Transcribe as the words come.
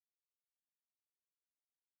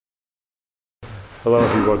Hello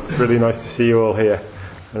everyone, really nice to see you all here.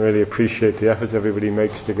 I really appreciate the effort everybody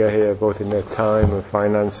makes to get here, both in their time and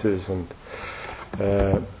finances, and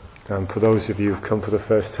for those of you who've come for the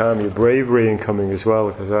first time, your bravery in coming as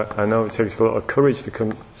well, because I know it takes a lot of courage to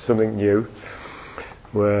come to something new,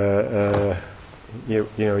 where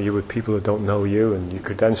you're with people who don't know you, and your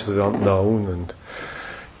credentials aren't known, and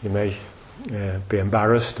you may be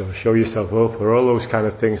embarrassed or show yourself up, or all those kind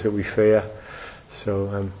of things that we fear. So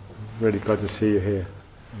I'm really glad to see you here.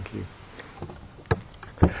 Thank you.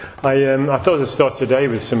 I thought I'd start today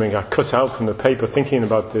with something I cut out from the paper, thinking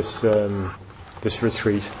about this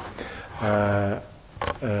retreat. The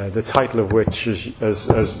title of which,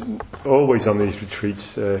 as always on these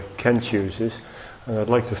retreats, Ken chooses, and I'd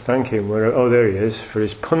like to thank him. There he is, for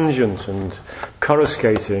his pungent and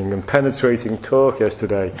coruscating and penetrating talk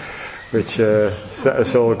yesterday, which set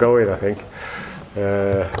us all going, I think.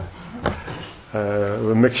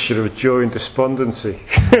 A mixture of joy and despondency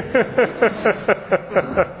at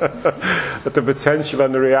the potential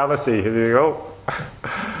and the reality.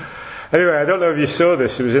 Anyway, I don't know if you saw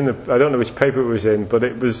this. It was I don't know which paper it was in, but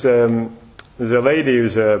it was there's a lady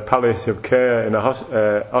who's a palliative care in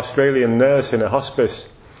Australian nurse in a hospice,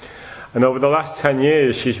 and over the last 10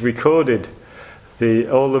 years she's recorded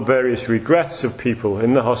all the various regrets of people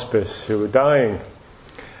in the hospice who were dying.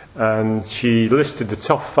 And she listed the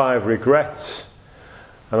top 5 regrets,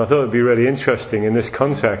 and I thought it would be really interesting in this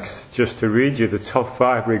context just to read you the top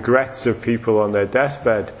 5 regrets of people on their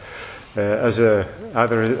deathbed, either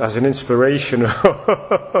as an inspiration but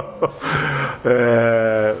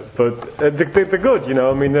they're good,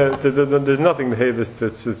 I mean, there's nothing here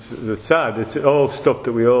that's sad. It's all stuff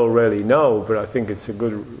that we all really know, but I think it's a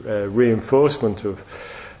good reinforcement of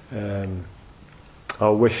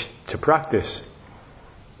our wish to practice.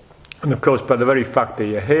 And of course, by the very fact that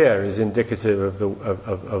you're here is indicative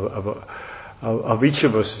of each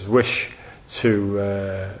of us' wish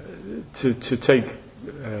to take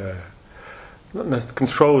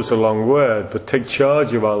control is a long word, but take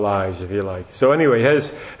charge of our lives, if you like. So anyway,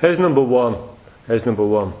 here's number one. Here's number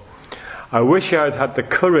one. I wish I had had the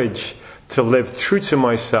courage to live true to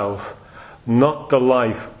myself, not the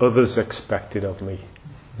life others expected of me.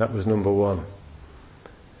 That was number one.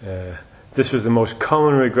 This was the most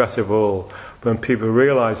common regret of all, when people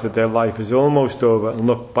realise that their life is almost over and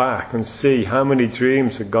look back and see how many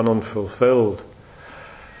dreams had gone unfulfilled,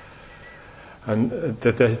 and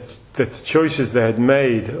that the choices they had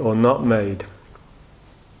made or not made.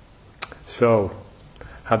 So,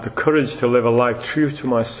 have the courage to live a life true to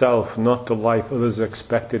myself, not the life others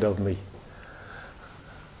expected of me.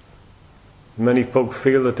 Many folk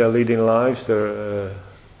feel that they're leading lives that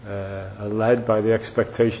are led by the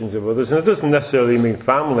expectations of others, and it doesn't necessarily mean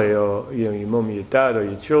family or your mum or your dad or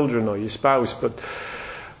your children or your spouse, but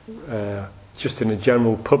just in a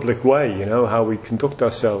general public way, how we conduct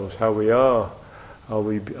ourselves, how we are.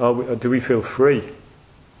 Do we feel free,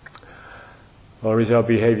 or is our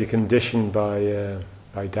behaviour conditioned by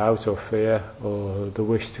doubt or fear, or the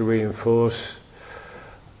wish to reinforce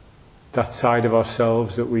that side of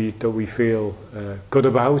ourselves that we feel good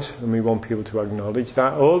about, and we want people to acknowledge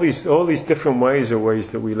that? All these different ways are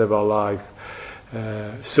ways that we live our life,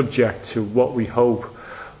 subject to what we hope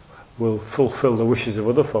will fulfil the wishes of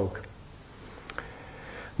other folk.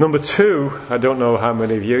 Number 2, I don't know how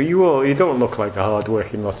many of you don't look like a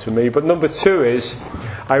hard-working lot to me, but number 2 is,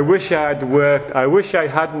 I wish I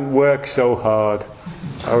hadn't worked so hard.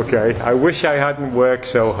 Okay, I wish I hadn't worked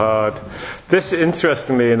so hard. This,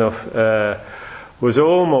 interestingly enough, was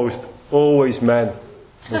almost always men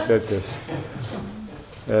who said this.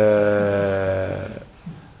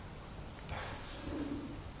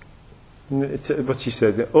 What she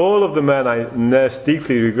said, all of the men I nursed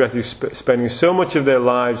deeply regretted spending so much of their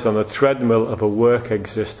lives on the treadmill of a work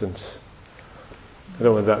existence. I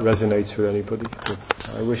don't know if that resonates with anybody, but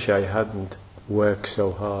I wish I hadn't worked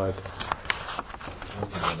so hard.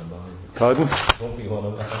 Pardon? Won't be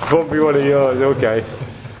one of yours, okay.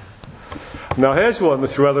 Now here's one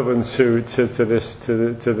that's relevant to the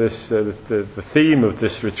theme of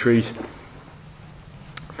this retreat.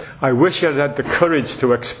 I wish I'd had the courage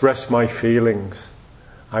to express my feelings.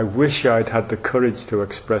 I wish I'd had the courage to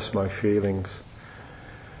express my feelings.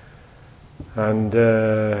 And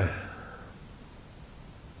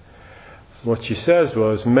what she says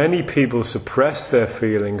was, many people suppress their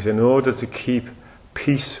feelings in order to keep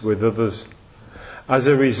peace with others. As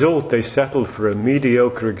a result, they settled for a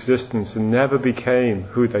mediocre existence and never became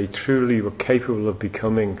who they truly were capable of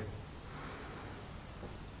becoming.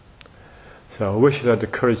 So I wish I had the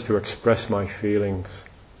courage to express my feelings.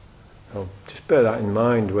 So just bear that in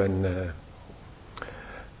mind when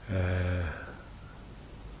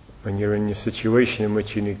when you're in a situation in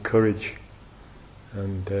which you need courage,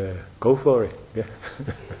 and go for it. Yeah.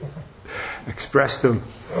 Express them.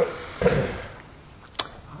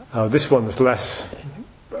 This one was less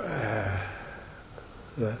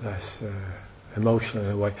emotional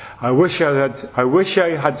in a way. I wish I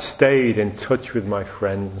had stayed in touch with my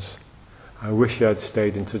friends. I wish I had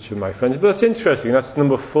stayed in touch with my friends. But that's interesting. That's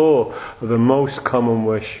number 4 of the most common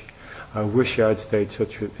wish. I wish I had stayed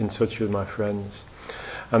in touch with my friends.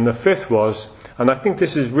 And the 5th was, and I think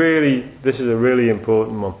this is a really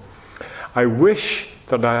important one. I wish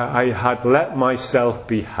that I had let myself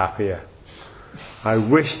be happier. I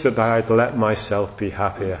wish that I had let myself be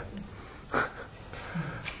happier.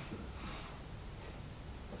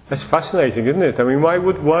 That's fascinating, isn't it? I mean, why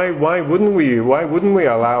wouldn't we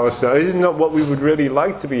allow ourselves? Isn't that what we would really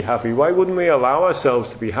like, to be happy? Why wouldn't we allow ourselves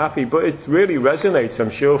to be happy? But it really resonates, I'm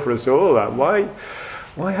sure, for us all. That why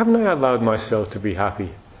haven't I allowed myself to be happy?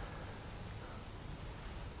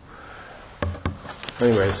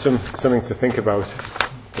 Anyway, something to think about.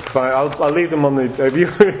 I'll leave them on the. If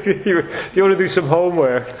you want to do some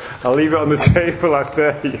homework, I'll leave it on the table out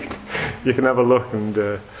there. You can have a look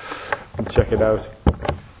and check it out.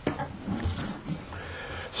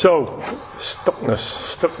 So,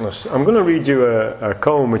 stuckness. I'm going to read you a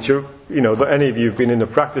koan which that any of you who've been in the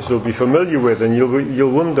practice will be familiar with, and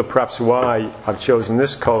you'll wonder perhaps why I've chosen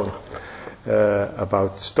this koan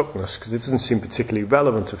about stuckness, because it doesn't seem particularly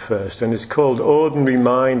relevant at first. And it's called "Ordinary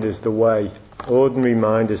Mind is the Way." Ordinary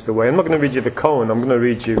mind is the way. I'm not going to read you the koan. I'm going to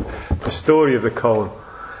read you the story of the koan.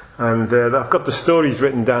 And I've got the stories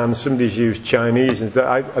written down. Somebody's used Chinese. And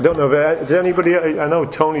I don't know if does anybody. I know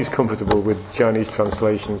Tony's comfortable with Chinese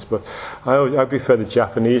translations, but I prefer the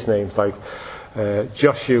Japanese names like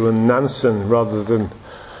Joshu and Nansen rather than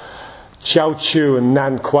Chao Chu and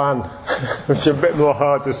Nan Quan. It's a bit more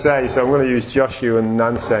hard to say, so I'm going to use Joshu and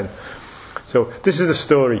Nansen. So this is the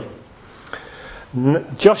story.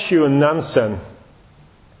 Joshu and Nansen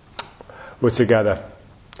were together.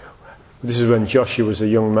 This is when Joshu was a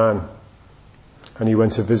young man, and he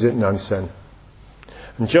went to visit Nansen.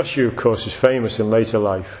 And Joshu, of course, is famous in later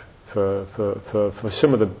life for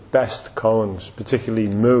some of the best koans, particularly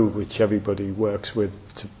Mu, which everybody works with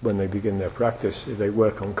when they begin their practice. They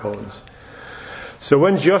work on koans. So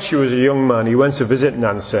when Joshu was a young man, he went to visit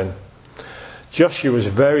Nansen. Joshu was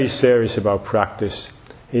very serious about practice.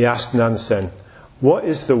 He asked Nansen, "What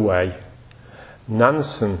is the way?"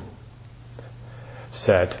 Nansen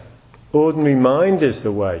said, "Ordinary mind is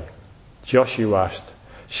the way." Joshu asked,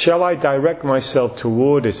 "Shall I direct myself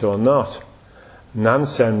toward it or not?"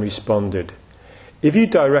 Nansen responded, "If you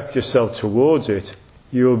direct yourself towards it,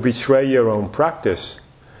 you will betray your own practice."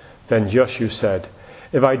 Then Joshu said,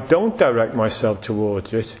 "If I don't direct myself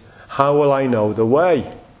towards it, how will I know the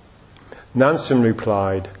way?" Nansen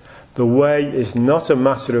replied, "The way is not a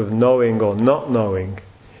matter of knowing or not knowing.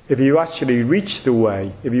 If you actually reach the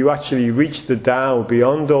way, if you actually reach the Tao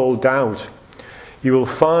beyond all doubt, you will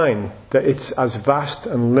find that it's as vast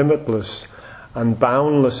and limitless and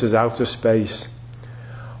boundless as outer space.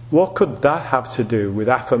 What could that have to do with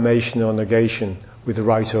affirmation or negation, with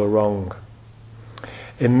right or wrong?"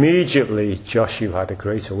 Immediately, Joshu had a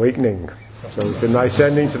great awakening. So it's a nice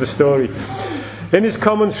ending to the story. In his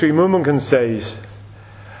commentary, Mumonkan says,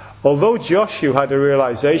 although Joshu had a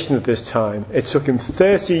realization at this time, it took him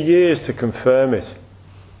 30 years to confirm it.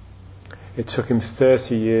 It took him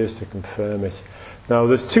 30 years to confirm it. Now,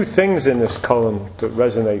 there's 2 things in this column that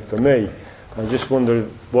resonate for me. I just wonder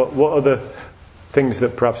what are the things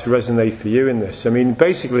that perhaps resonate for you in this. I mean,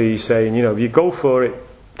 basically he's saying, if you go for it,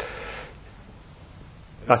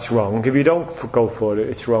 that's wrong. If you don't go for it,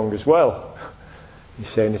 it's wrong as well. He's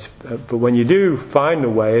saying but when you do find the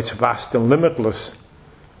way, it's vast and limitless.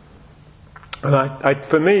 And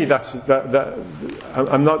for me,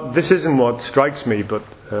 I'm not. This isn't what strikes me, but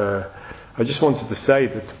I just wanted to say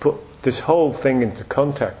that to put this whole thing into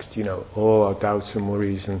context, all our doubts and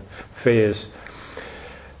worries and fears.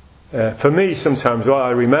 For me, sometimes what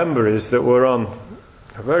I remember is that we're on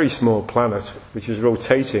a very small planet, which is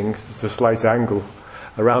rotating at a slight angle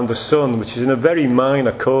around the sun, which is in a very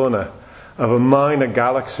minor corner of a minor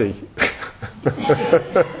galaxy.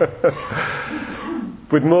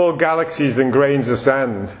 With more galaxies than grains of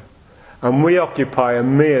sand, and we occupy a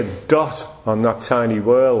mere dot on that tiny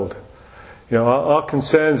world. Our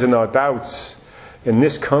concerns and our doubts in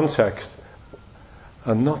this context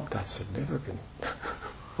are not that significant.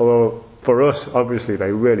 Although for us, obviously,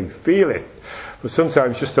 they really feel it. But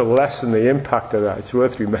sometimes, just to lessen the impact of that, it's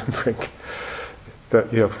worth remembering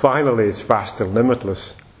that finally it's vast and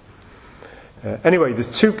limitless. Anyway,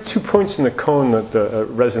 there's two points in the cone that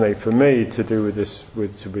resonate for me to do with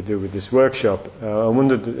this workshop. I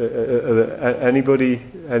wondered,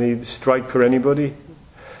 any strike for anybody?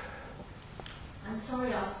 I'm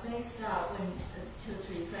sorry, I spaced out when 2 or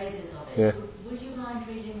 3 phrases of it. Yeah. Would you mind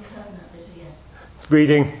reading the covenant bit again?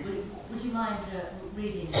 Reading. Would you mind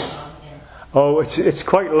reading it again? Oh, it's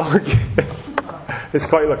quite long. It's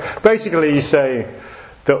quite long. Basically, he's saying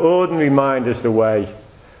the ordinary mind is the way,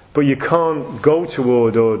 but you can't go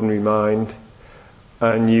toward ordinary mind,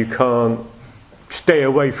 and you can't stay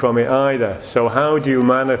away from it either. So how do you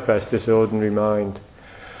manifest this ordinary mind?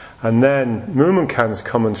 And then Mumonkan's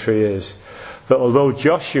commentary is that although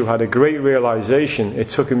Joshu had a great realization, it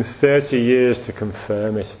took him 30 years to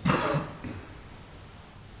confirm it.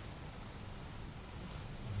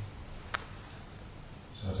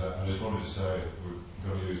 I just wanted to say we're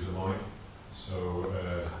going to use the mic, so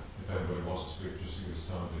if anybody wants to speak, just give us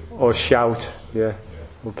time to... Or shout, yeah.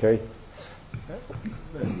 Okay.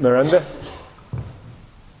 Miranda?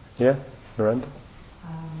 Yeah, Miranda?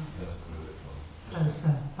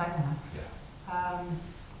 Closer, like that. Yeah.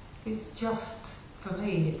 It's just, for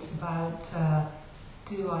me, it's about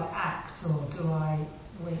do I act or do I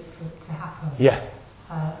wait for it to happen? Yeah.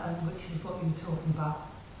 And which is what you were talking about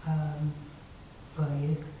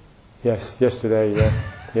earlier. Yes, yesterday,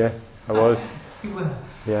 yeah, I was. You were.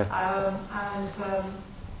 Yeah. And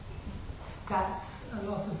that's a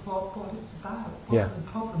lot of what it's about. Yeah. What the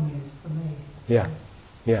problem is for me.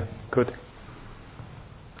 Yeah, good.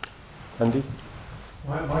 Andy?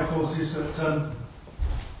 My thought is that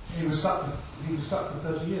he was stuck for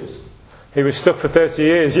 30 years. He was stuck for 30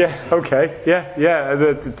 years, yeah, okay, yeah.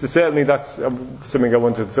 Certainly that's something I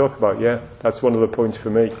wanted to talk about, yeah. That's one of the points for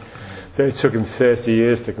me. That it took him 30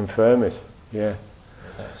 years to confirm it, yeah.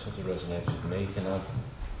 That sort of resonates with me.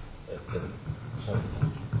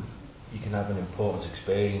 You can have an important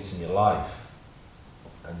experience in your life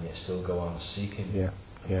and yet still go on seeking,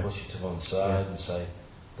 and push it to one side and say,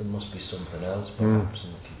 there must be something else perhaps,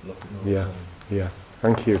 and keep looking over Yeah.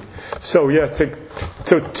 Thank you. So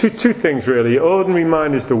two things really. Ordinary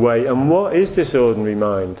mind is the way, and what is this ordinary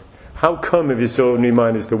mind? How come if this ordinary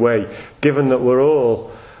mind is the way, given that we're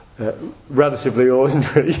all relatively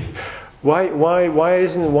ordinary? Why do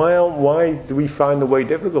we find the way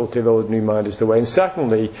difficult if ordinary mind is the way? And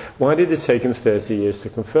secondly, why did it take him 30 years to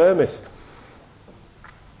confirm it?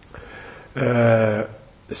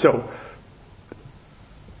 So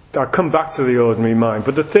I'll come back to the ordinary mind,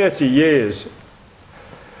 but the 30 years,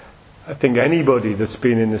 I think anybody that's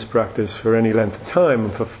been in this practice for any length of time,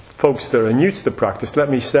 and for folks that are new to the practice, let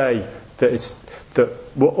me say that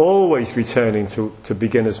we're always returning to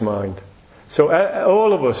beginner's mind. So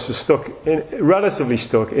all of us are relatively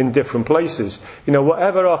stuck in different places.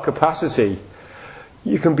 Whatever our capacity,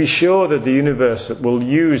 you can be sure that the universe will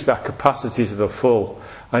use that capacity to the full,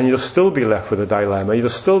 and you'll still be left with a dilemma. You'll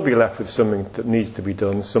still be left with something that needs to be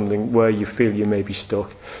done, something where you feel you may be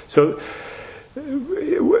stuck. So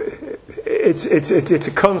it's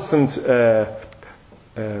a constant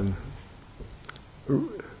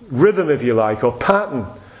rhythm, if you like, or pattern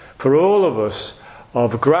for all of us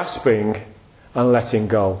of grasping and letting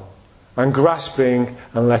go, and grasping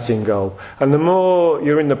and letting go. And the more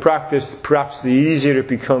you're in the practice, perhaps the easier it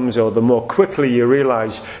becomes, or the more quickly you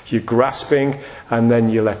realise you're grasping and then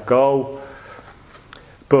you let go.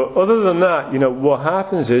 But other than that, what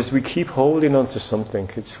happens is we keep holding on to something.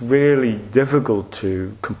 It's really difficult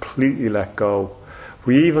to completely let go.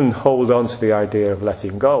 We even hold on to the idea of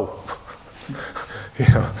letting go.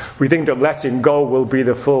 We think that letting go will be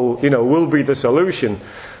the full, will be the solution.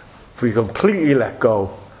 If we completely let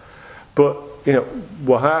go. But,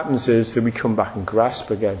 what happens is that we come back and grasp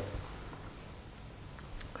again.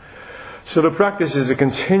 So the practice is a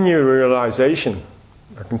continual realization.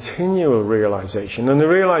 And the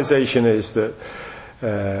realization is that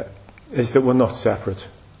we're not separate.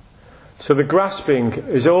 So the grasping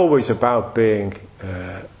is always about being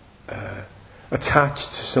attached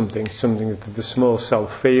to something that the small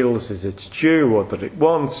self feels is its due, or that it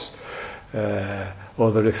wants,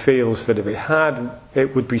 or that it feels that if it had,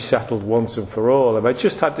 it would be settled once and for all. If I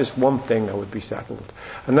just had this one thing, I would be settled.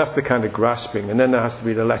 And that's the kind of grasping. And then there has to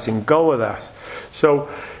be the letting go of that. So,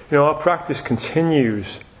 our practice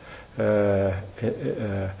continues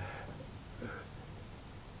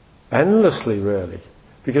endlessly, really.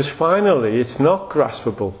 Because finally, it's not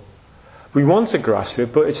graspable. We want to grasp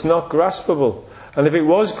it, but it's not graspable. And if it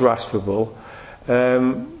was graspable,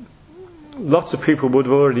 lots of people would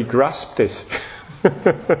have already grasped it.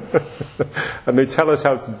 And they tell us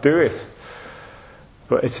how to do it.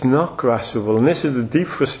 But it's not graspable. And this is the deep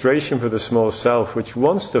frustration for the small self, which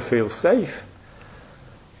wants to feel safe.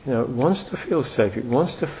 it wants to feel safe. It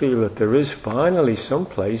wants to feel that there is finally some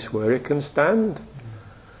place where it can stand.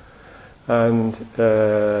 And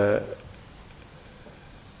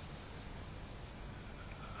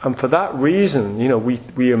for that reason,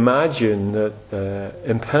 we imagine that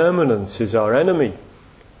impermanence is our enemy.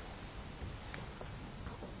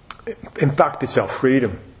 In fact, it's our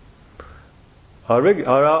freedom.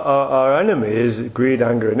 Our enemy is greed,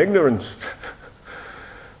 anger, and ignorance,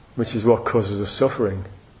 which is what causes us suffering.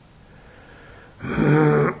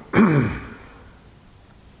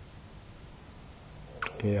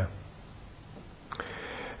 Yeah.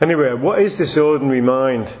 Anyway, what is this ordinary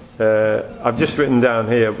mind? I've just written down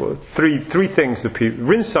here three things that people.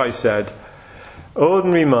 Rinzai said,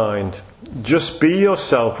 ordinary mind, just be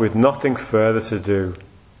yourself with nothing further to do.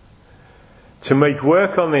 To make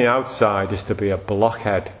work on the outside is to be a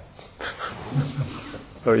blockhead.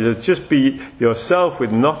 Or just be yourself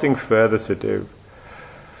with nothing further to do.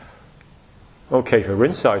 Okay for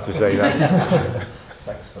Rinzai to say that.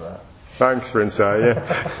 Thanks for that. Thanks, Rinzai,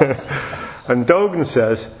 yeah. And Dogen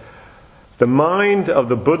says, the mind of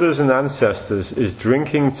the Buddhas and ancestors is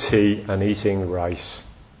drinking tea and eating rice.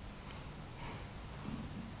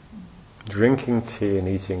 Drinking tea and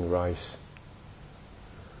eating rice.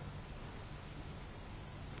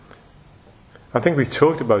 I think we've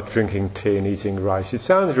talked about drinking tea and eating rice. It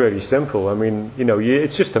sounds really simple. I mean,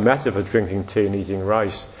 it's just a metaphor, drinking tea and eating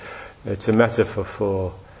rice. It's a metaphor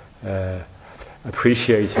for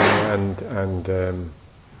appreciating and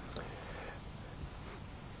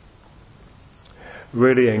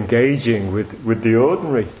really engaging with the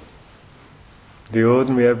ordinary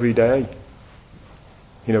every day.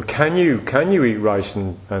 Can you eat rice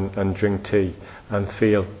and drink tea and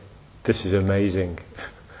feel this is amazing?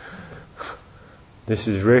 This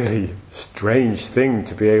is really a strange thing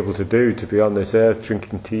to be able to do, to be on this earth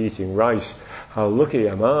drinking tea, eating rice. How lucky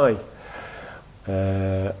am I?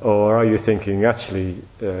 Or are you thinking, actually,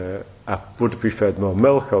 I would have preferred more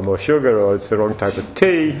milk or more sugar, or it's the wrong type of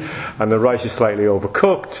tea, and the rice is slightly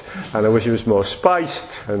overcooked, and I wish it was more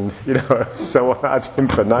spiced, and so on ad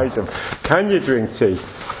infinitum. Can you drink tea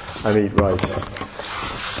and eat rice?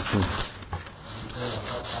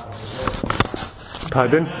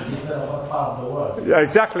 Pardon?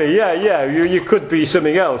 Exactly, yeah. You could be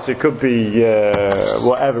something else. It could be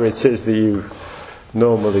whatever it is that you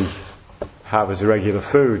normally have as regular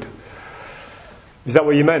food. Is that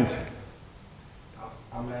what you meant?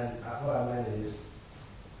 What I meant is,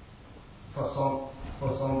 for some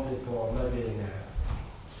people, maybe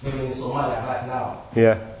in Somalia right now,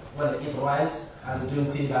 yeah, when they eat rice and they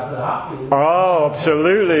drink tea, they're very happy. Oh,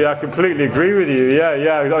 absolutely! I completely agree with you.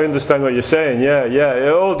 Yeah, I understand what you're saying. Yeah. It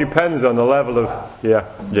all depends on the level of. Yeah.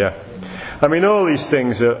 I mean, all these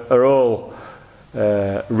things are all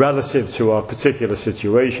relative to our particular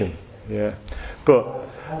situation. Yeah, but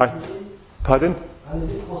pardon? And is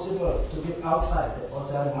it possible to get outside the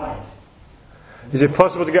ordinary mind? Is it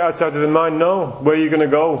possible to get outside of the mind? No. Where are you going to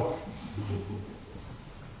go?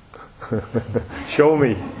 Show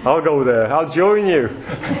me. I'll go there. I'll join you.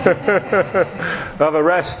 Have a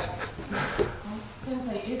rest. I was going to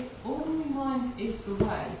say, if ordinary mind is the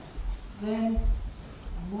way, then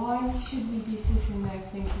why should we be sitting there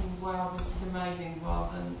thinking, wow, this is amazing,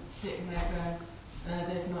 rather than sitting there going,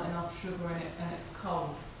 there's not enough sugar in it and it's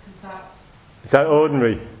cold? Because is that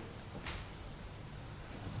ordinary?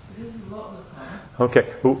 It is a lot of the same. Okay.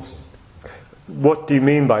 What do you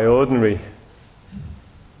mean by ordinary?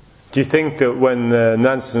 Do you think that when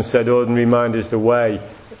Nansen said ordinary mind is the way,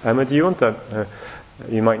 Emma, do you want that?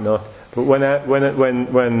 You might not. But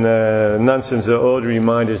when Nansen said ordinary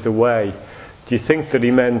mind is the way, do you think that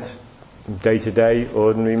he meant day-to-day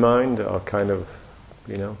ordinary mind, or kind of,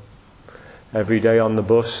 every day on the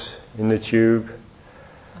bus, in the tube?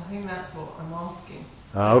 I think that's what I'm asking.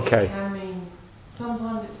 Okay. It can mean,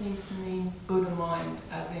 sometimes it seems to mean Buddha mind,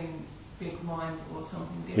 as in big mind or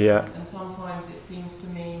something different. Yeah. And sometimes it seems to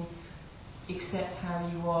mean accept how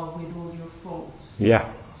you are with all your faults. Yeah.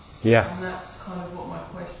 And that's kind of what my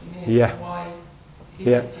question is. Yeah. Why is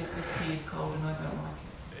it just this tea is cold and I don't like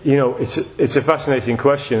it? It's a fascinating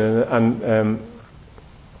question, and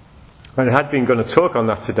I had been going to talk on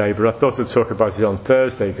that today, but I thought I'd talk about it on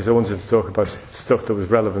Thursday because I wanted to talk about stuff that was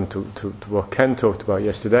relevant to what Ken talked about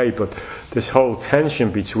yesterday. But this whole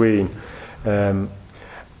tension between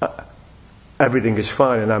everything is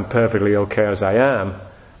fine and I'm perfectly okay as I am,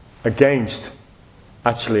 against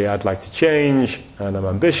actually I'd like to change and I'm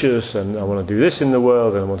ambitious and I want to do this in the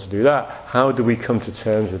world and I want to do that. How do we come to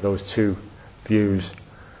terms with those two views?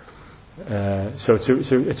 So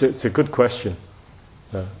it's a good question.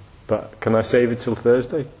 But can I save it till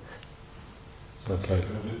Thursday? Okay.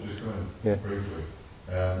 Just go in Yeah. briefly.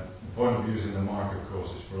 The point of using the mic, of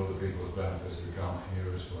course, is for other people's benefits who can't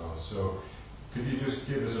hear as well. So, could you just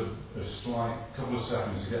give us a slight couple of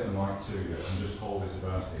seconds to get the mic to you and just hold it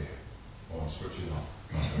about here while I'm switching on?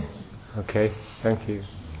 Okay, thank you.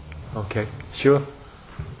 Okay, sure.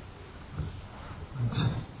 Thanks. I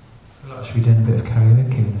feel like I should be doing a bit of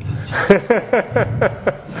karaoke with this.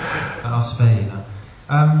 I'll spare you that.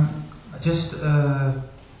 Just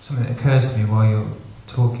something that occurs to me while you're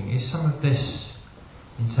talking is some of this,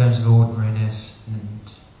 in terms of ordinariness, and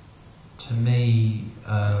to me,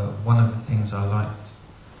 one of the things I liked,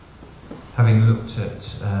 having looked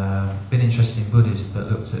at, been interested in Buddhism,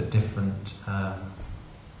 but looked at different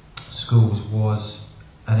schools, was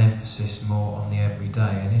an emphasis more on the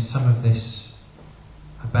everyday. And is some of this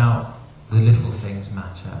about the little things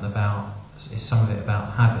matter, and is some of it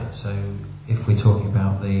about habit? So if we're talking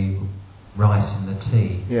about the rice and the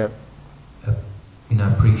tea, Yeah.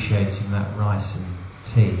 Appreciating that rice and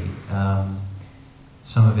tea,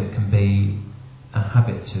 some of it can be a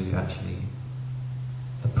habit to actually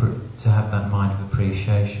to have that mind of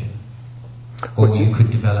appreciation, or you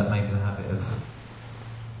could develop maybe the habit of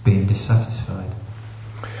being dissatisfied.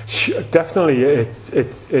 Definitely,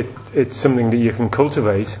 it's something that you can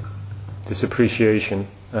cultivate, this appreciation.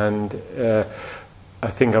 And I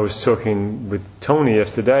think I was talking with Tony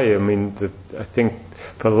yesterday. I mean, I think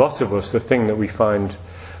for lots of us, the thing that we find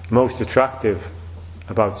most attractive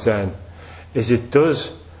about Zen is it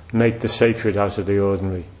does make the sacred out of the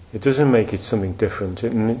ordinary. It doesn't make it something different.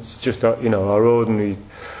 It's just our ordinary.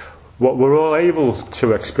 What we're all able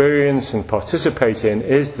to experience and participate in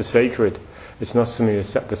is the sacred. It's not something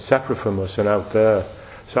that's separate from us and out there.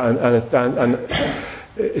 So and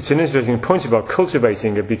it's an interesting point about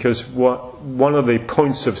cultivating it, because one of the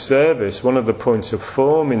points of service, one of the points of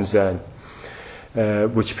form in Zen,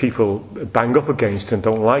 which people bang up against and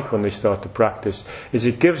don't like when they start to practice, is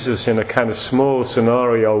it gives us, in a kind of small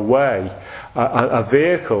scenario way, a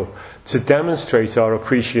vehicle to demonstrate our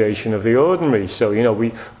appreciation of the ordinary. So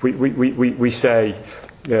we say,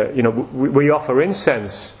 we offer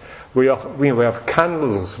incense. We have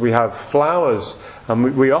candles, we have flowers,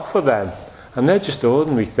 and we offer them, and they're just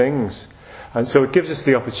ordinary things. And so it gives us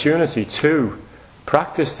the opportunity to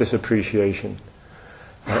practice this appreciation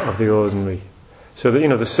of the ordinary. So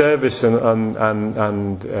that the service and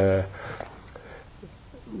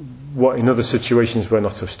what in other situations we're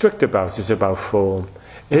not so strict about is about form,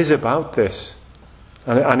 is about this,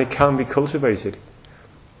 and it can be cultivated.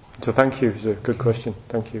 So thank you. It's a good question.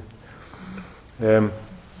 Thank you.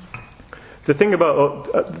 The thing about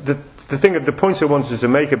the points I wanted to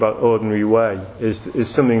make about ordinary way is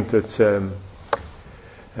something that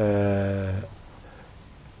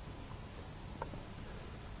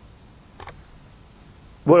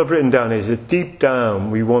what I've written down is that deep down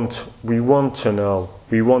we want to know,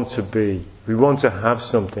 we want to be, we want to have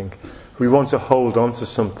something, we want to hold on to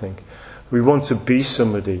something, we want to be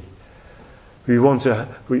somebody, we want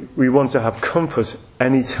to have comfort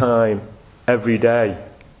any time, every day.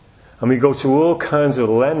 And we go to all kinds of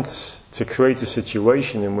lengths to create a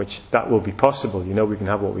situation in which that will be possible. We can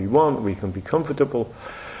have what we want, we can be comfortable.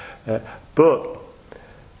 But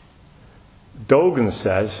Dogen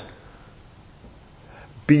says,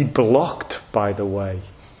 be blocked by the way.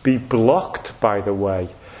 Be blocked by the way.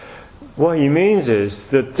 What he means is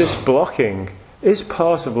that this blocking is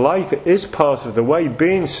part of life, it is part of the way.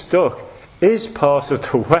 Being stuck is part of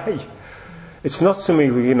the way. It's not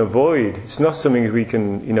something we can avoid. It's not something we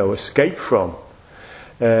can, escape from.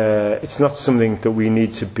 It's not something that we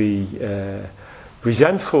need to be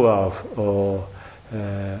resentful of, or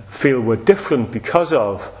feel we're different because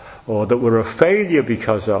of, or that we're a failure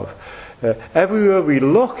because of. Everywhere we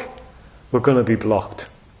look, we're going to be blocked.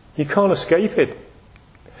 You can't escape it.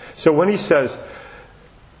 So when he says,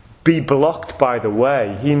 be blocked by the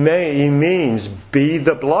way, he means be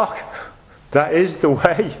the block. That is the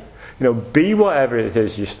way. Be whatever it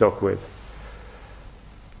is you're stuck with.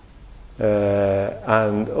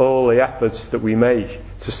 And all the efforts that we make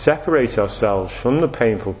to separate ourselves from the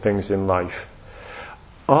painful things in life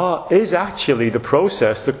is actually the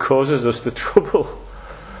process that causes us the trouble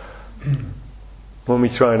when we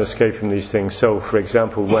try and escape from these things. So, for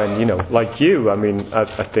example, when, like you,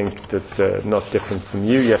 I think that not different from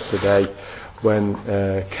you yesterday, when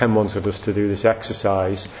Ken wanted us to do this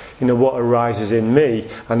exercise, what arises in me,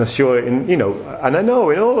 and I'm sure and I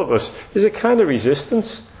know in all of us, is a kind of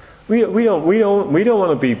resistance. We don't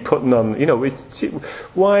want to be putting on,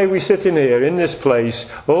 why are we sitting here in this place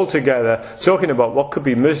all together talking about what could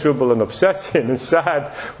be miserable and upsetting and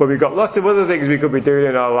sad when we've got lots of other things we could be doing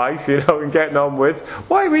in our life, and getting on with.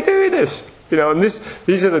 Why are we doing this? And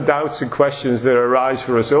these are the doubts and questions that arise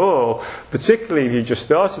for us all, particularly if you just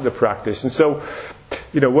started the practice. And so,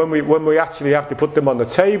 when we actually have to put them on the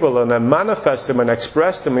table and then manifest them and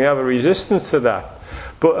express them, we have a resistance to that.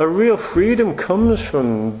 But a real freedom comes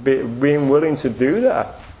from being willing to do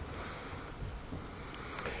that.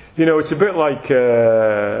 It's a bit like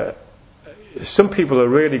some people are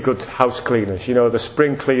really good house cleaners. The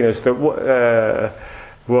spring cleaners that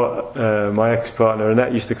what my ex-partner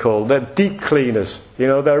Annette used to call, they're deep cleaners.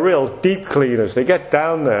 They're real deep cleaners. They get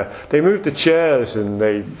down there, they move the chairs and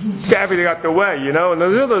they get everything out the way, And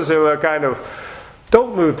there's others who are kind of,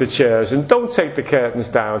 don't move the chairs and don't take the curtains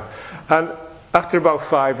down. And after about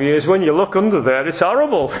 5 years, when you look under there, it's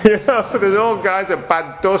horrible. There's all kinds of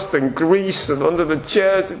bad dust and grease and under the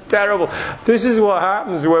chairs. It's terrible. This is what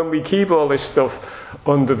happens when we keep all this stuff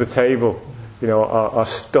under the table. Our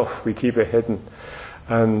stuff, we keep it hidden.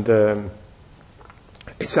 And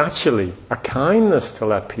it's actually a kindness to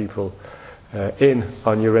let people in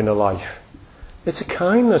on your inner life. It's a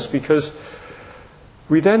kindness because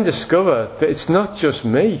we then discover that it's not just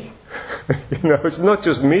me. It's not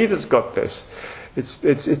just me that's got this.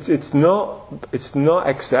 It's not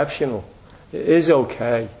exceptional. It is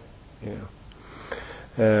okay.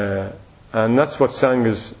 And that's what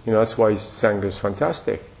Sangha's. That's why Sangha's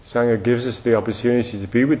fantastic. Sangha gives us the opportunity to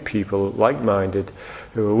be with people like-minded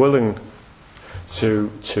who are willing to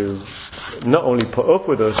not only put up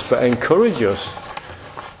with us but encourage us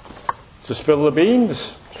to spill the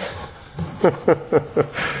beans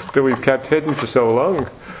that we've kept hidden for so long.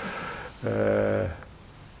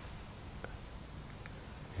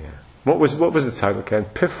 What was the title again?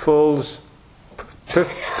 Pitfalls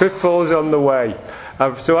on the way.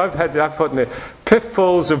 I've put in it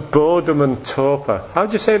pitfalls of boredom and torpor. How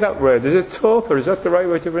do you say that word? Is it torpor? Is that the right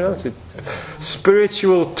way to pronounce it?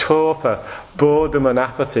 Spiritual torpor, boredom and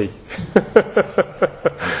apathy.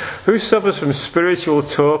 Who suffers from spiritual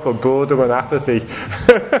torpor, boredom and apathy?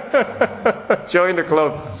 Join the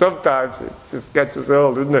club. Sometimes it just gets us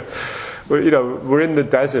all, doesn't it? We're in the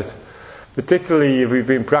desert. Particularly if we've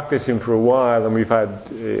been practicing for a while and we've had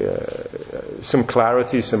some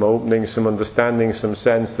clarity, some opening, some understanding, some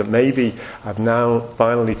sense that maybe I've now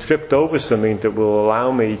finally tripped over something that will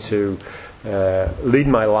allow me to lead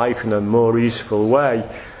my life in a more easeful way.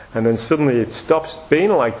 And then suddenly it stops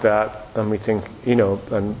being like that and we think,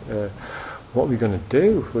 what are we going to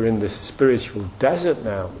do? We're in this spiritual desert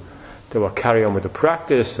now. Do I carry on with the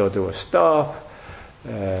practice or do I stop?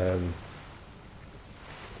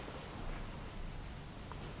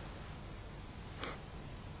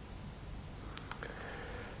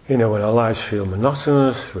 When our lives feel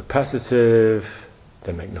monotonous, repetitive,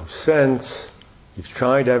 they make no sense, you've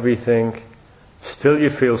tried everything, still you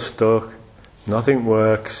feel stuck, nothing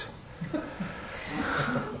works.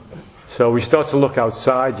 So we start to look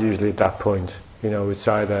outside usually at that point. It's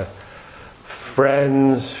either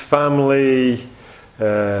friends, family,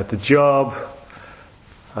 the job,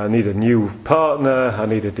 I need a new partner, I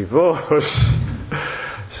need a divorce.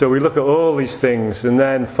 So we look at all these things, and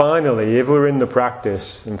then finally, if we're in the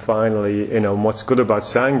practice, and finally, what's good about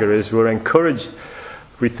Sangha is we're encouraged.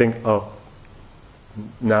 We think,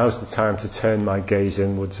 now's the time to turn my gaze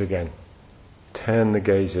inwards again. Turn the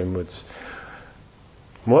gaze inwards.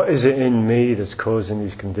 What is it in me that's causing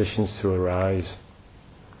these conditions to arise?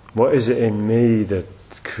 What is it in me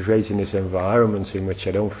that's creating this environment in which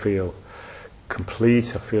I don't feel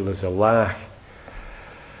complete? I feel there's a lack.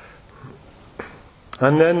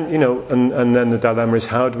 And then, and then the dilemma is,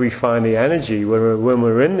 how do we find the energy when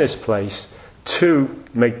we're in this place to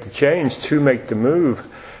make the change, to make the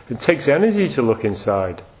move? It takes energy to look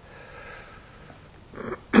inside.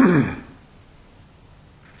 And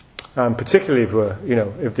particularly if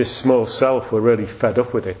if this small self, we're really fed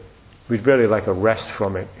up with it. We'd really like a rest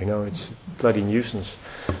from it, it's a bloody nuisance.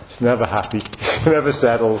 It's never happy, it's never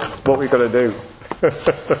settled. What we got to do?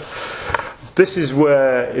 This is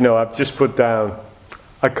where, I've just put down,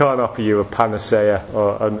 I can't offer you a panacea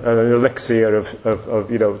or an elixir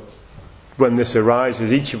of when this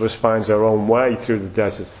arises, each of us finds our own way through the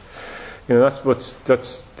desert. That's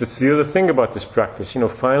the other thing about this practice.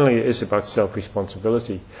 Finally it is about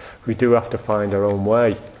self-responsibility. We do have to find our own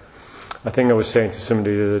way. I think I was saying to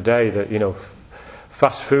somebody the other day that,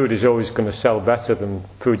 fast food is always going to sell better than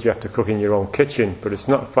food you have to cook in your own kitchen, but it's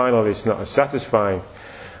not as satisfying.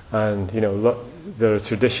 And, there are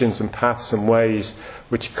traditions and paths and ways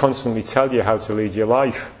which constantly tell you how to lead your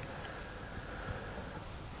life.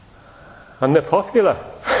 And they're popular.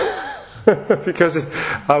 Because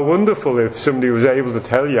how wonderful if somebody was able to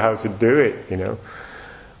tell you how to do it,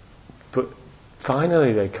 But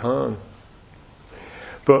finally they can't.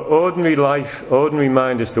 But ordinary life, ordinary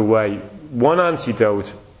mind is the way. One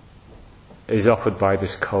antidote is offered by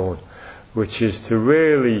this koan, which is to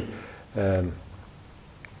really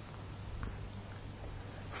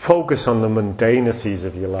focus on the mundanities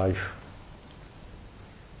of your life.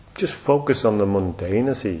 Just focus on the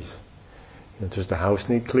mundanities. Does the house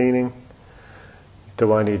need cleaning?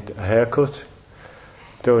 Do I need a haircut?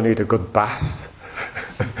 Do I need a good bath?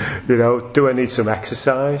 Do I need some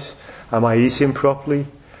exercise? Am I eating properly?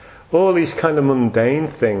 All these kind of mundane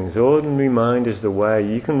things. Ordinary mind is the way.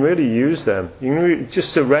 You can really use them. You can really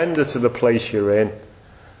just surrender to the place you're in.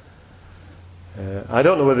 I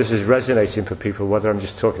don't know whether this is resonating for people, whether I'm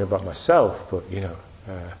just talking about myself, but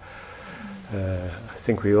I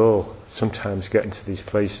think we all sometimes get into these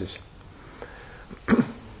places.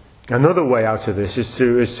 Another way out of this is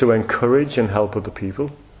to encourage and help other people.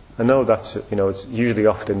 I know that's it's usually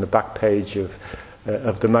often the back page of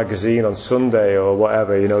the magazine on Sunday or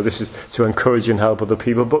whatever. This is to encourage and help other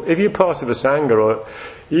people. But if you're part of a sangha or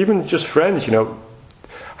even just friends,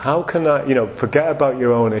 how can I forget about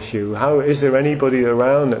your own issue? How is there anybody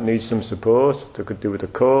around that needs some support that could do with a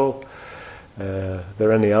call? Are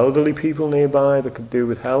there any elderly people nearby that could do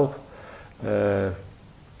with help?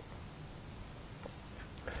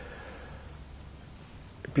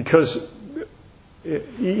 Because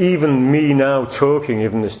even me now talking,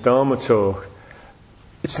 even this Dharma talk,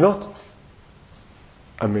 it's not,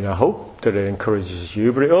 I hope that it encourages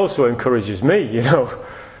you, but it also encourages me,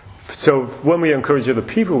 So when we encourage other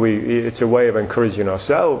people, it's a way of encouraging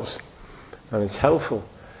ourselves, and it's helpful.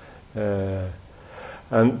 And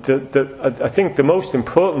I think the most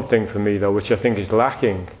important thing for me, though, which I think is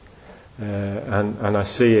lacking, and I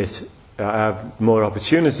see it, I have more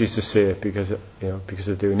opportunities to see it because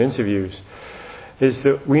of doing interviews, is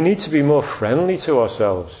that we need to be more friendly to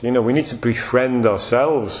ourselves. We need to befriend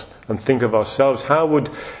ourselves and think of ourselves. How would,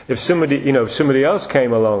 if somebody else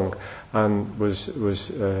came along and was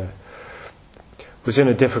in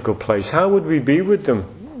a difficult place, how would we be with them?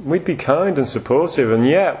 We'd be kind and supportive, and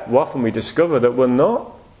yet often we discover that we're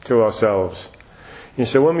not to ourselves.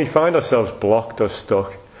 So when we find ourselves blocked or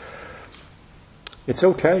stuck, it's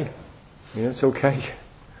okay. It's okay.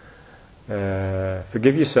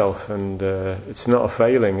 Forgive yourself, and it's not a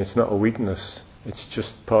failing, it's not a weakness, it's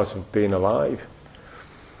just part of being alive.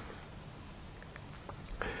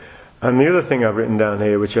 And the other thing I've written down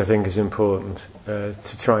here, which I think is important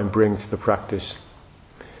to try and bring to the practice,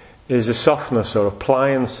 is a softness or a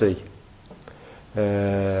pliancy,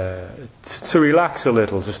 to relax a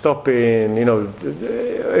little, to stop being,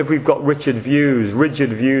 if we've got rigid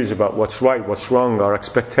views about what's right, what's wrong, our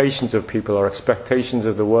expectations of people, our expectations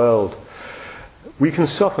of the world, we can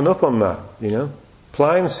soften up on that,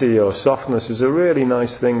 Pliancy or softness is a really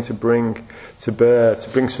nice thing to bring to bear, to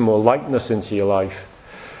bring some more lightness into your life,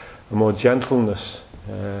 a more gentleness.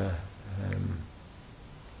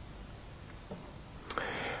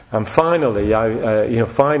 And finally,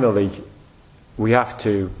 we have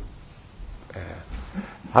to,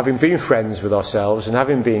 having been friends with ourselves and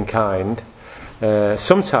having been kind,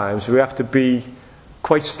 sometimes we have to be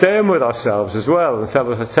quite stern with ourselves as well and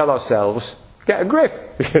tell ourselves, get a grip,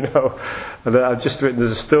 And I've just written,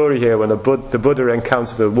 there's a story here when the Buddha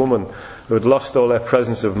encountered a woman who had lost all her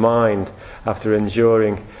presence of mind after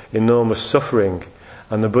enduring enormous suffering.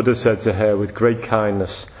 And the Buddha said to her with great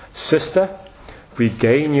kindness, "Sister,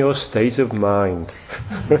 regain your state of mind."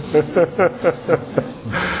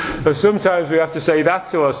 So sometimes we have to say that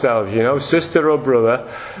to ourselves, sister or brother,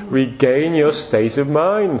 regain your state of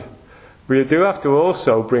mind. We do have to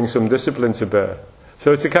also bring some discipline to bear.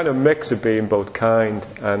 So it's a kind of mix of being both kind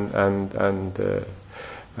and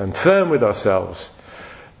firm with ourselves.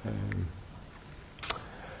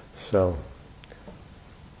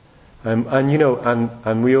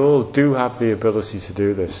 And we all do have the ability to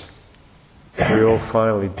do this. We all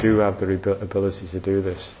finally do have the ability to do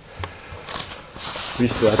this. I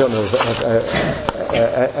don't know if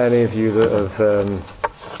any of you that have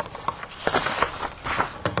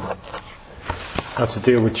had to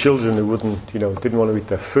deal with children who didn't want to eat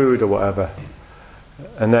their food or whatever.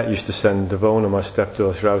 Annette used to send Devona, my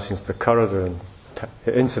stepdaughter, out into the corridor and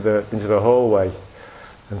into the hallway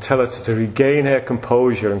and tell her to regain her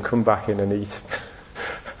composure and come back in and eat.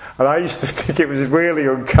 And I used to think it was really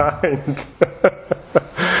unkind.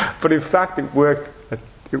 But in fact it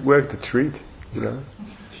worked a treat,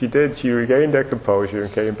 She did, she regained her composure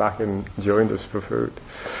and came back and joined us for food.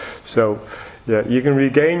 So, yeah, you can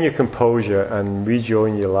regain your composure and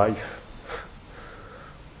rejoin your life.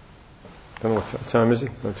 I don't know what time is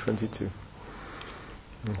it? No, 22.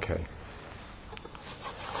 Okay.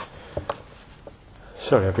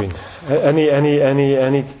 Sorry, I've been.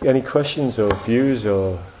 Any questions or views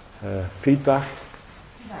or feedback?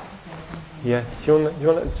 Yeah. Do you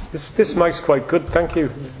want? This mic's quite good. Thank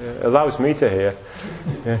you. Allows me to hear.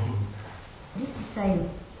 Yeah.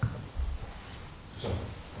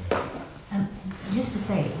 Just to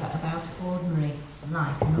say about ordinary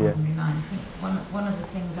life and ordinary mind. I think one of the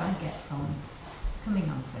things I get from coming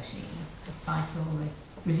on sesshin, despite all the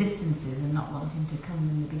resistances and not wanting to come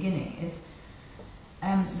in the beginning, is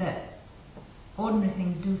that ordinary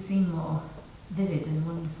things do seem more vivid and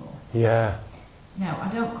wonderful. Yeah. Now, I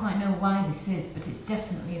don't quite know why this is, but it's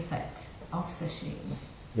definitely effect of sesshin.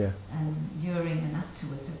 Yeah. During and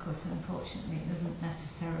afterwards, of course, unfortunately, it doesn't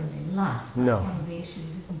necessarily last. No. That's one of the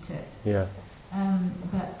issues, isn't it? Yeah.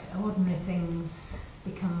 But ordinary things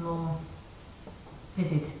become more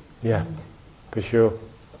vivid. Yeah. For sure.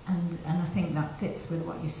 And I think that fits with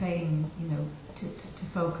what you're saying, to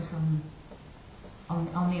focus on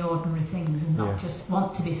the ordinary things and not just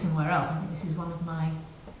want to be somewhere else. I think this is one of my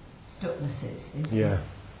stucknesses, is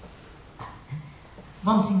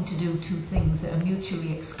wanting to do two things that are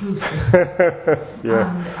mutually exclusive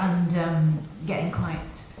and getting quite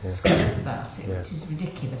scared about it, which is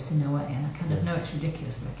ridiculous in a way, and I kind of know it's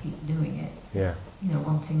ridiculous, but I keep doing it. Yeah.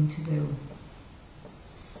 Wanting to do.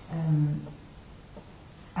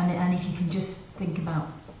 And if you can just think about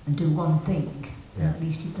and do one thing, then at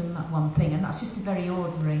least you've done that one thing, and that's just a very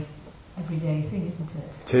ordinary, everyday thing, isn't it?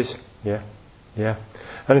 It is, yeah.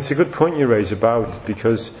 And it's a good point you raise about,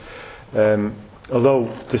 because although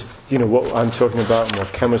this, what I'm talking about and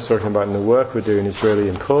what Ken was talking about in the work we're doing is really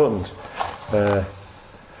important,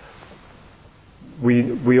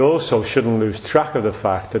 we also shouldn't lose track of the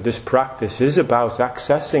fact that this practice is about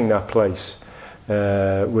accessing that place.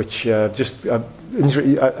 Which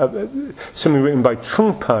something written by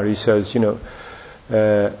Trungpa, he says,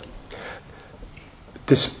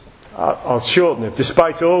 I'll shorten it.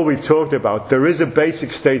 Despite all we've talked about, there is a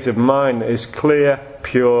basic state of mind that is clear,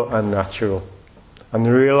 pure and natural. And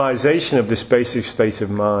the realization of this basic state of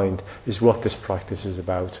mind is what this practice is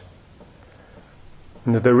about.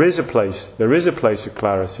 And that there is a place of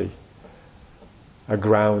clarity, a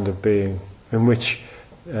ground of being, in which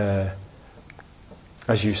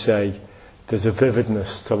as you say, there's a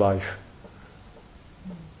vividness to life,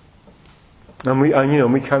 and we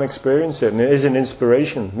can experience it, and it is an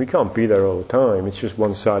inspiration. We can't be there all the time. It's just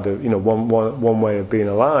one side of one way of being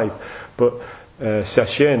alive. But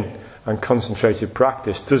sesshin and concentrated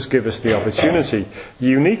practice does give us the opportunity,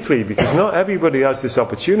 uniquely, because not everybody has this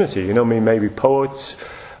opportunity. Maybe poets,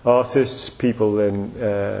 artists, people then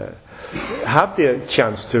have the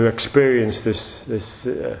chance to experience this.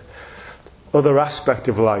 Other aspect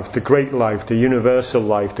of life, the great life, the universal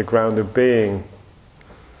life, the ground of being.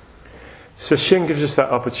 Sesshin gives us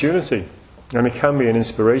that opportunity, and it can be an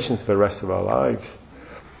inspiration to the rest of our lives.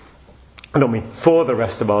 I don't mean for the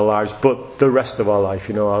rest of our lives, but the rest of our life,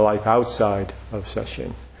 our life outside of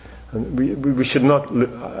sesshin. And we should not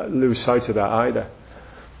lose sight of that either.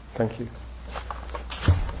 Thank you.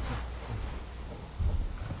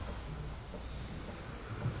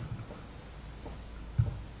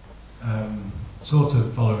 Sort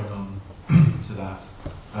of following on to that,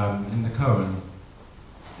 in the koan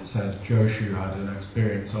it said Joshu had an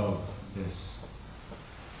experience of this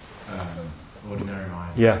ordinary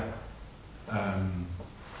mind. Yeah. And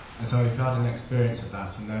so he had an experience of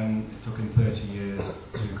that, and then it took him 30 years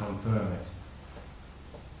to confirm it.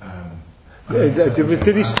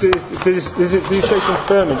 Did he say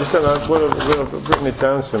confirm it? Just I've written it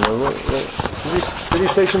down somewhere. Did he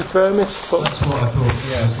say confirm it? That's what I thought.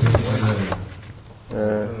 Yeah.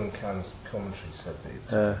 Khan's commentary said that it took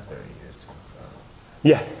 30 years to confirm it.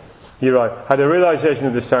 Yeah, you're right. Had a realisation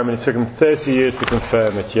of the time, and it took him 30 years to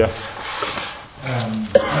confirm it. Yeah. I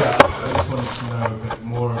just wanted to know a bit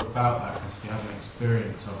more about that, because if you have an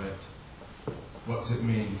experience of it, what does it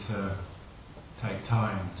mean to take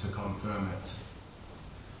time to confirm it?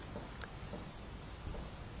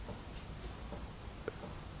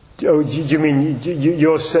 Oh, do you mean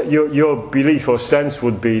your belief or sense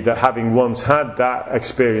would be that having once had that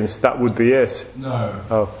experience, that would be it? No.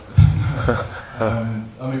 Oh. I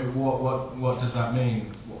mean, what does that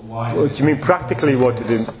mean? Why? Do you mean practically? What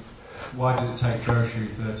did it? Why did it take Joshu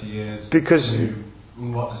 30 years? Because.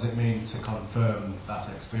 What does it mean to confirm that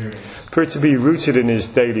experience? For it to be rooted in his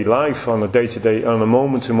daily life on a day-to-day, on a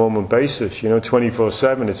moment-to-moment basis,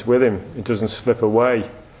 24/7, it's with him. It doesn't slip away.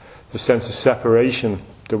 The sense of separation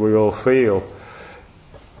that we all feel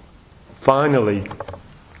finally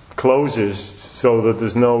closes, so that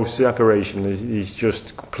there's no separation. He's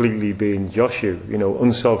just completely being Joshu,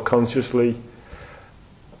 unself-consciously,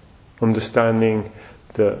 understanding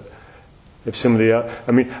that if somebody else,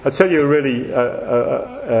 I mean, I'll tell you a really,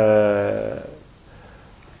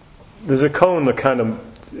 there's a koan that kind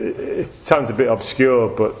of, it sounds a bit obscure,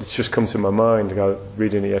 but it's just come to my mind. I was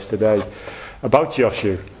reading it yesterday about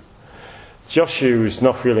Joshu. Joshu's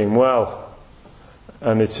not feeling well,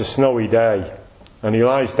 and it's a snowy day, and he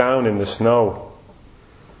lies down in the snow,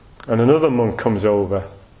 and another monk comes over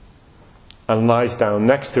and lies down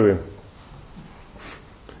next to him.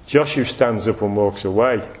 Joshu stands up and walks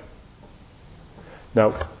away.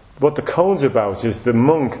 Now, what the koan's about is the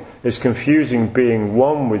monk is confusing being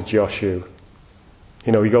one with Joshu.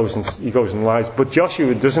 You know, he goes and lies. But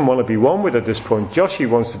Joshu doesn't want to be one with at this point. Joshu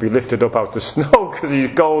wants to be lifted up out the snow because he's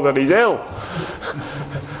cold and he's ill.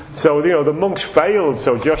 So, you know, the monk's failed,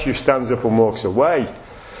 so Joshu stands up and walks away.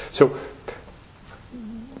 So,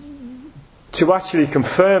 to actually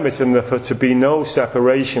confirm it and for to be no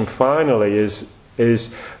separation finally is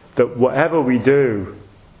that whatever we do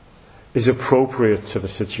is appropriate to the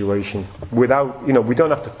situation. Without, you know, we don't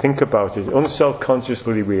have to think about it.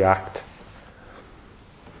 Unselfconsciously we act.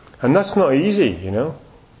 And that's not easy, you know.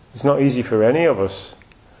 It's not easy for any of us.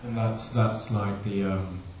 And that's like the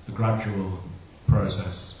gradual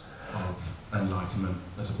process of enlightenment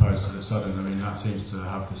as opposed to the sudden. I mean, that seems to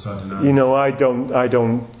have the sudden. You know, I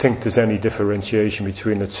don't think there's any differentiation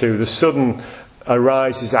between the two. The sudden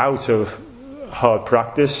arises out of hard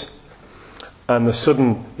practice, and the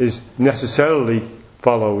sudden is necessarily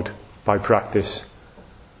followed by practice.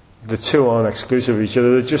 The two aren't exclusive of each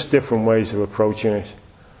other. They're just different ways of approaching it.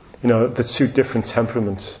 You know, the two different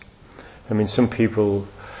temperaments. I mean, some people,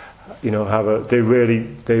 you know,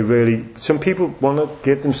 some people want to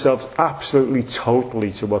give themselves absolutely,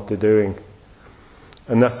 totally to what they're doing.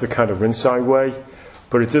 And that's the kind of Rinzai way.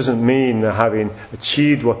 But it doesn't mean that having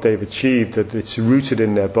achieved what they've achieved, that it's rooted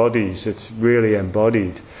in their bodies, it's really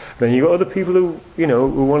embodied. Then you've got other people who, you know,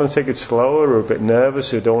 who want to take it slower, or are a bit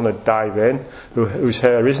nervous, who don't want to dive in, whose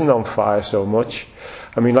hair isn't on fire so much.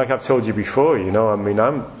 I mean, like I've told you before, you know, I mean,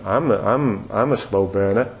 I'm a slow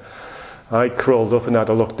burner. I crawled up and had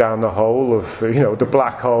a look down the hole of, you know, the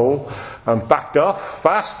black hole, and backed off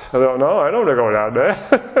fast. I don't want to go down there.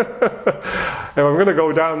 If I'm going to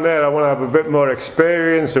go down there, I want to have a bit more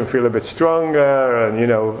experience and feel a bit stronger, and, you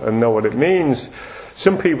know, and know what it means.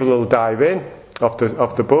 Some people will dive in off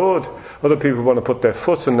the board. Other people want to put their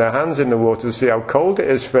foot and their hands in the water to see how cold it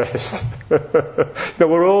is first. You know,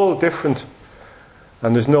 we're all different.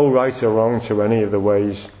 And there's no right or wrong to any of the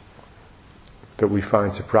ways that we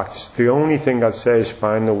find to practice. The only thing I'd say is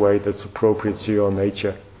find the way that's appropriate to your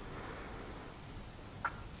nature.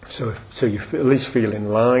 So you at least feel in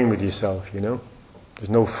line with yourself, you know. There's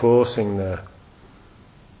no forcing there.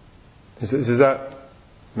 Does that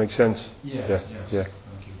make sense? Yes. Yeah.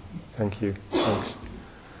 Thank you. Thanks.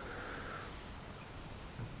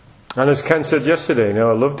 And as Ken said yesterday, you know,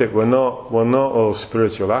 I loved it. We're not all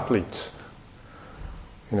spiritual athletes.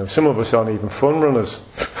 You know, some of us aren't even fun runners.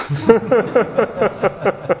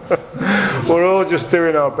 We're all just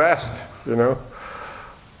doing our best, you know.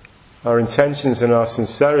 Our intentions and our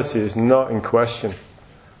sincerity is not in question.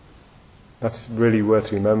 That's really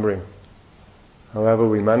worth remembering. However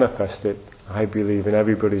we manifest it, I believe in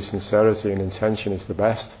everybody's sincerity and intention is the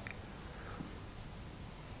best.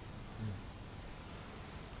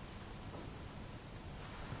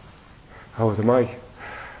 Oh, the mic.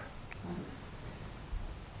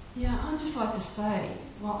 Yeah, I'd just like to say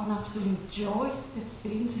what an absolute joy it's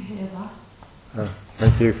been to hear that. Oh,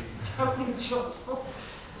 thank you. It's so enjoyable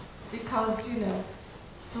because, you know,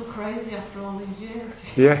 it's still crazy after all these years.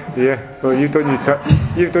 Yeah. Well, you've done your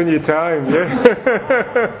time, yeah.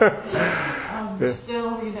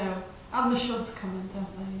 Still, you know, and the shoulds come in,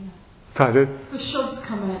 don't they? You know? Pardon? The shoulds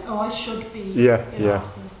come in. Oh, I should be. Yeah.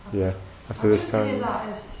 After this just time. Hear that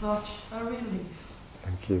is such a relief.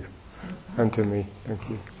 Thank you. And to me, thank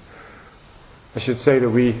you. I should say that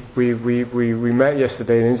we met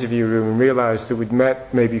yesterday in an interview room and realised that we'd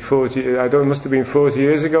met maybe 40, it must have been 40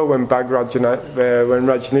 years ago when when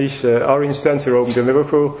Rajneesh Orange Centre opened in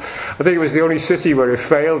Liverpool. I think it was the only city where it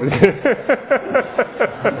failed.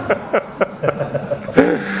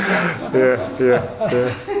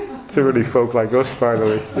 Yeah. To really folk like us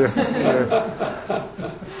finally. Yeah.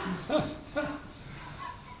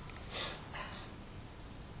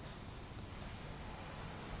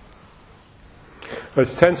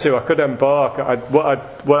 It's 10 I could embark.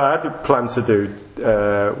 What I had planned to do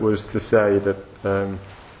was to say that, and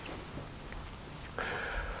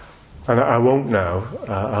I won't now.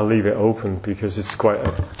 I'll leave it open because it's quite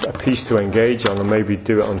a piece to engage on, and maybe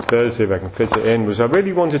do it on Thursday if I can fit it in. Was I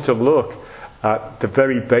really wanted to look at the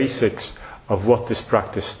very basics of what this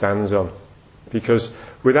practice stands on. Because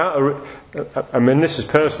without I mean, this is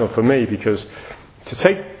personal for me, because to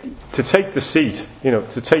take the seat,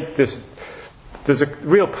 to take this, there's a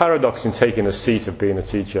real paradox in taking a seat of being a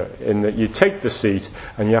teacher, in that you take the seat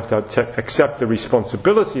and you have to accept the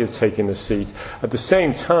responsibility of taking the seat. At the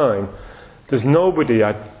same time, there's nobody,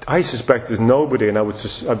 I suspect there's nobody, and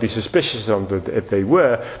I'd be suspicious of them if they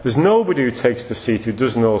were, there's nobody who takes the seat who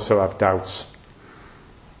doesn't also have doubts.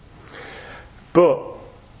 But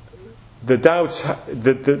the doubts,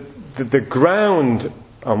 the ground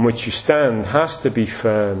on which you stand has to be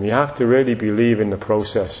firm. You have to really believe in the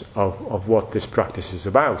process of what this practice is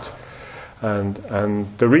about. And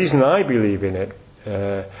the reason I believe in it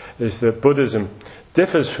is that Buddhism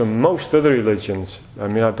differs from most other religions. I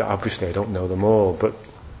mean, obviously I don't know them all, but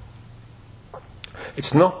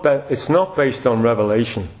it's not based on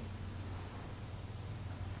revelation.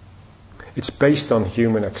 It's based on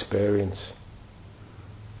human experience.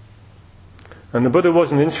 And the Buddha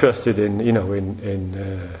wasn't interested in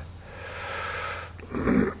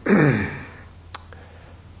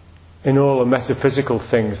all the metaphysical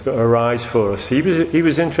things that arise for us. He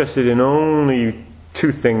was interested in only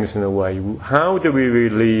two things in a way. How do we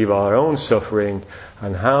relieve our own suffering,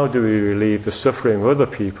 and how do we relieve the suffering of other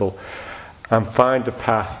people, and find the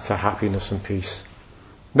path to happiness and peace?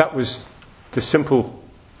 That was the simple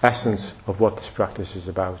essence of what this practice is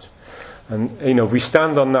about. And if we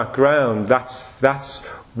stand on that ground, that's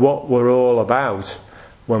what we're all about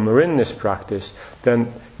when we're in this practice.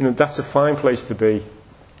 Then that's a fine place to be.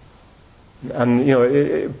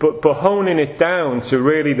 And but honing it down to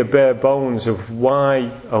really the bare bones of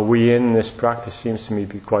why are we in this practice seems to me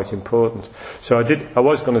to be quite important. So I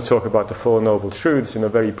was going to talk about the Four Noble Truths in a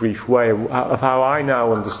very brief way of how I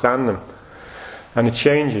now understand them, and it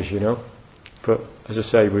changes, But as I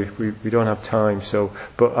say, we don't have time. So,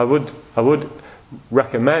 but I would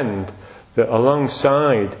recommend that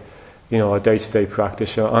alongside, our day-to-day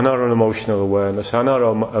practice and our emotional awareness and our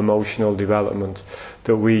emotional development,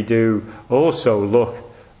 that we do also look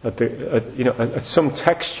at some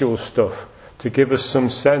textual stuff to give us some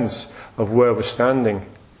sense of where we're standing,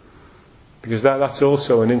 because that's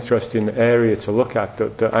also an interesting area to look at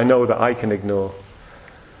that I know that I can ignore.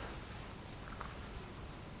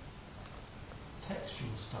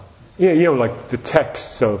 Yeah, like the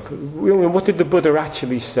texts of what did the Buddha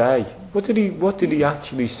actually say? What did he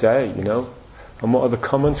actually say? And what are the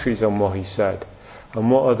commentaries on what he said? And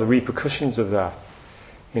what are the repercussions of that?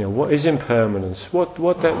 What is impermanence?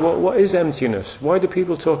 What is emptiness? Why do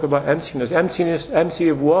people talk about emptiness? Emptiness, empty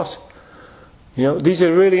of what? These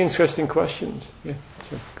are really interesting questions. Yeah.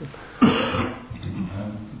 So, good. I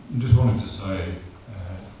just wanted to say,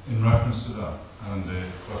 in reference to that, and the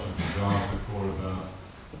question was asked before about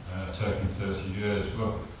taking 30 years.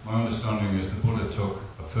 Well, my understanding is the Buddha took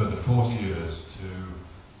a further 40 years to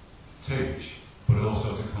teach, but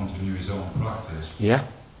also to continue his own practice. Yeah.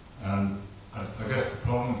 And I guess the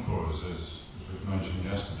problem for us, as we've mentioned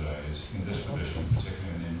yesterday, is in this tradition,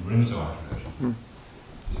 particularly in the Rinzai tradition,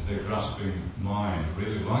 is the grasping mind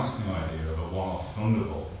really likes the idea of a one-off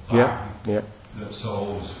thunderbolt that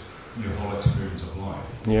solves your whole experience of life.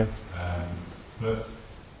 Yeah. But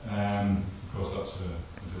of course that's a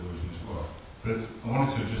delusion as well. But I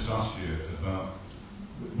wanted to just ask you about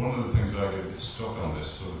one of the things that I get a bit stuck on, this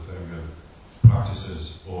sort of thing of practice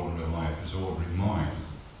as ordinary life, as ordinary mind.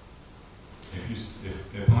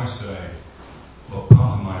 If I say, well,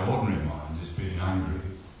 part of my ordinary mind is being angry,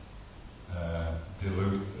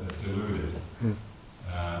 deluded,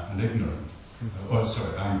 and ignorant.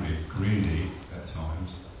 Angry, greedy at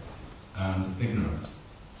times, and ignorant.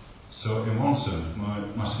 So in one sense,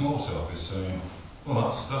 my small self is saying,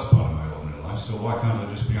 well, that's part of my ordinary life, so why can't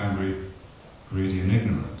I just be angry, greedy and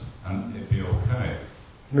ignorant, and it'd be okay?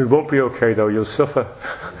 It won't be okay though, you'll suffer.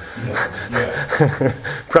 Yeah.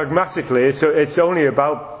 Pragmatically, it's only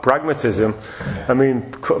about pragmatism. Yeah. I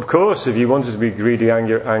mean, of course, if you wanted to be greedy,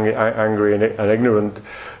 angry and ignorant,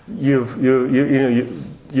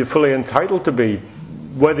 you're fully entitled to be.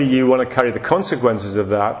 Whether you want to carry the consequences of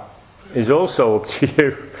that is also up to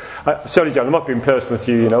you. Sorry, John, I'm not being personal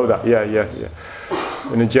to you. You know that. Yeah.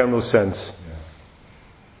 In a general sense.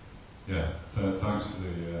 Yeah. Thanks for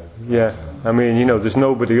the. Yeah. I mean, there's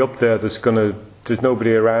nobody up there there's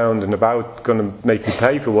nobody around and about going to make you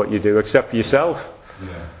pay for what you do except for yourself.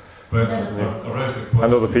 Yeah. But I raised the question.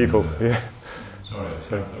 And other people. Yeah. Sorry. I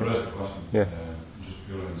raised the question. Yeah. Just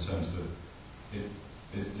purely in the sense that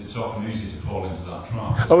it's often easy to fall into that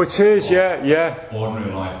trap. Oh, it is. Yeah.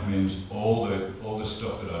 Ordinary life means all the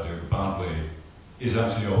stuff that I do badly is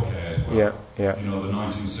actually okay as well. Yeah. The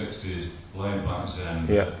 1960s laid back Zen.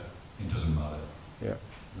 Yeah. it doesn't matter. Yeah.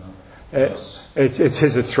 No? It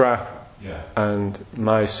is a trap. Yeah. And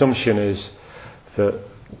my assumption is that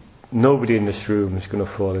nobody in this room is going to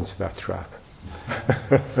fall into that trap.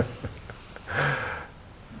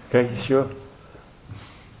 Okay, sure?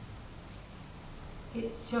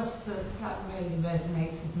 It's just that really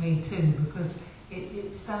resonates with me too, because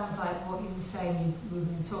it sounds like what you were saying we were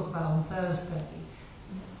going to talk about on Thursday.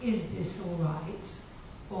 Is this all right,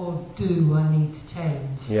 or do I need to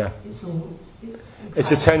change? Yeah.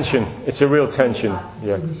 It's a tension. It's a real tension.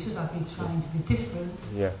 Yeah. Should I be trying to be different?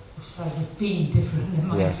 Yeah. Or should I just be different?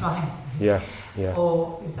 Am I trying to be? Yeah. Yeah.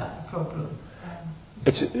 Or is that the problem?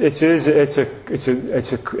 It's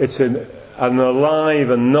an alive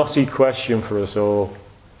and knotty question for us all.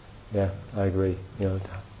 Yeah, I agree.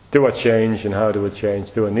 Do I change, and how do I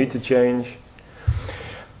change? Do I need to change?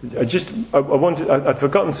 I'd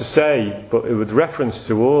forgotten to say, but with reference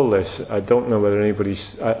to all this, I don't know whether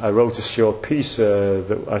anybody's. I wrote a short piece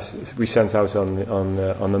that we sent out on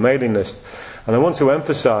the mailing list, and I want to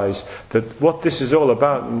emphasise that what this is all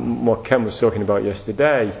about, and what Ken was talking about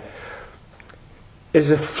yesterday, is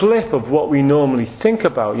a flip of what we normally think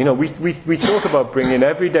about. We talk about bringing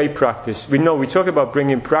everyday practice. We talk about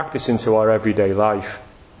bringing practice into our everyday life.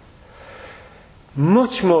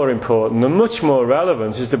 Much more important and much more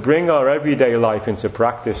relevant is to bring our everyday life into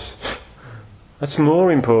practice. That's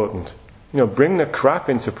more important. Bring the crap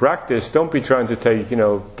into practice. Don't be trying to take,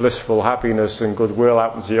 blissful happiness and goodwill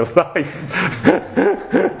out into your life.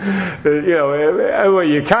 Well,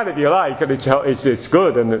 you can if you like, and it's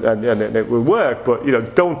good and it will work. But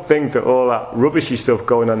don't think that all that rubbishy stuff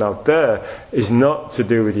going on out there is not to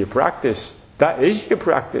do with your practice. That is your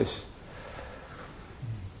practice.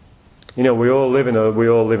 We all live in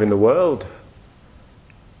the world.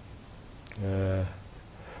 I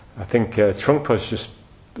think Trungpa's just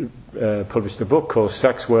published a book called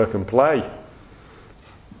Sex, Work and Play.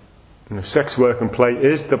 And sex, work and play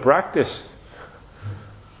is the practice.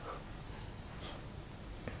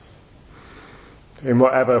 In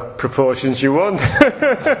whatever proportions you want.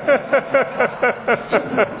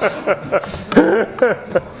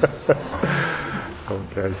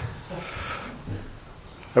 Okay.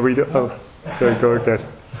 Are we done? Oh, sorry, go again.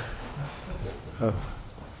 Oh.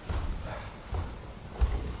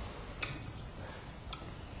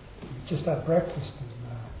 Just had breakfast in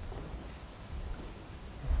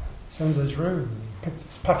Sandra's room. He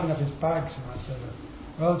was packing up his bags, and I said,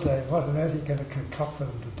 "Well, Dave, what on earth are you going to concoct for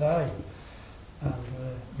them today?" And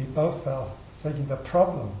we both fell thinking the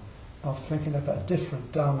problem of thinking about a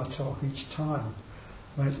different Dharma talk each time,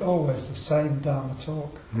 when it's always the same Dharma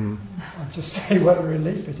talk. And just say what a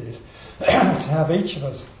relief it is to have each of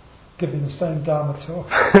us giving the same Dharma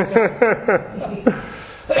talk.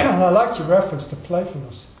 And I liked your reference to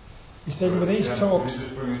playfulness. You see, with these talks,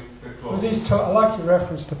 I like your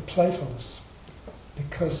reference to playfulness,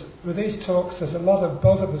 because with these talks, there's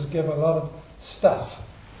both of us give a lot of stuff,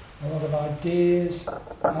 a lot of ideas,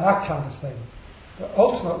 and that kind of thing. But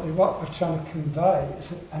ultimately, what we're trying to convey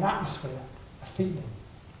is an atmosphere, a feeling.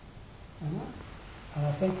 And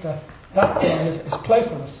I think that thing is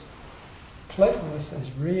playfulness. Playfulness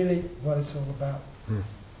is really what it's all about.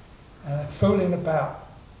 Fooling about.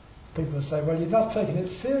 People say, well, you're not taking it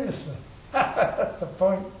seriously. That's the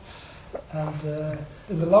point. And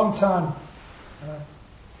in the long time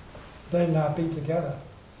they and I be together,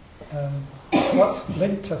 what's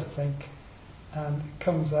linked us, I think, and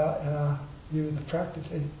comes out in our view of the practice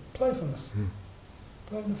is playfulness.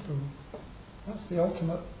 Playing the fool. That's the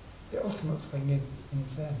ultimate thing in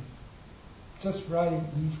Zen. Just riding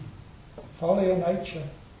easy. Follow your nature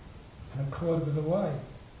and accord with the way.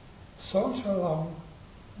 Saunter along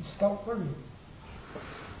and stop worrying.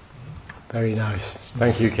 Very nice.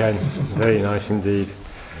 Thank you, Ken. Very nice indeed.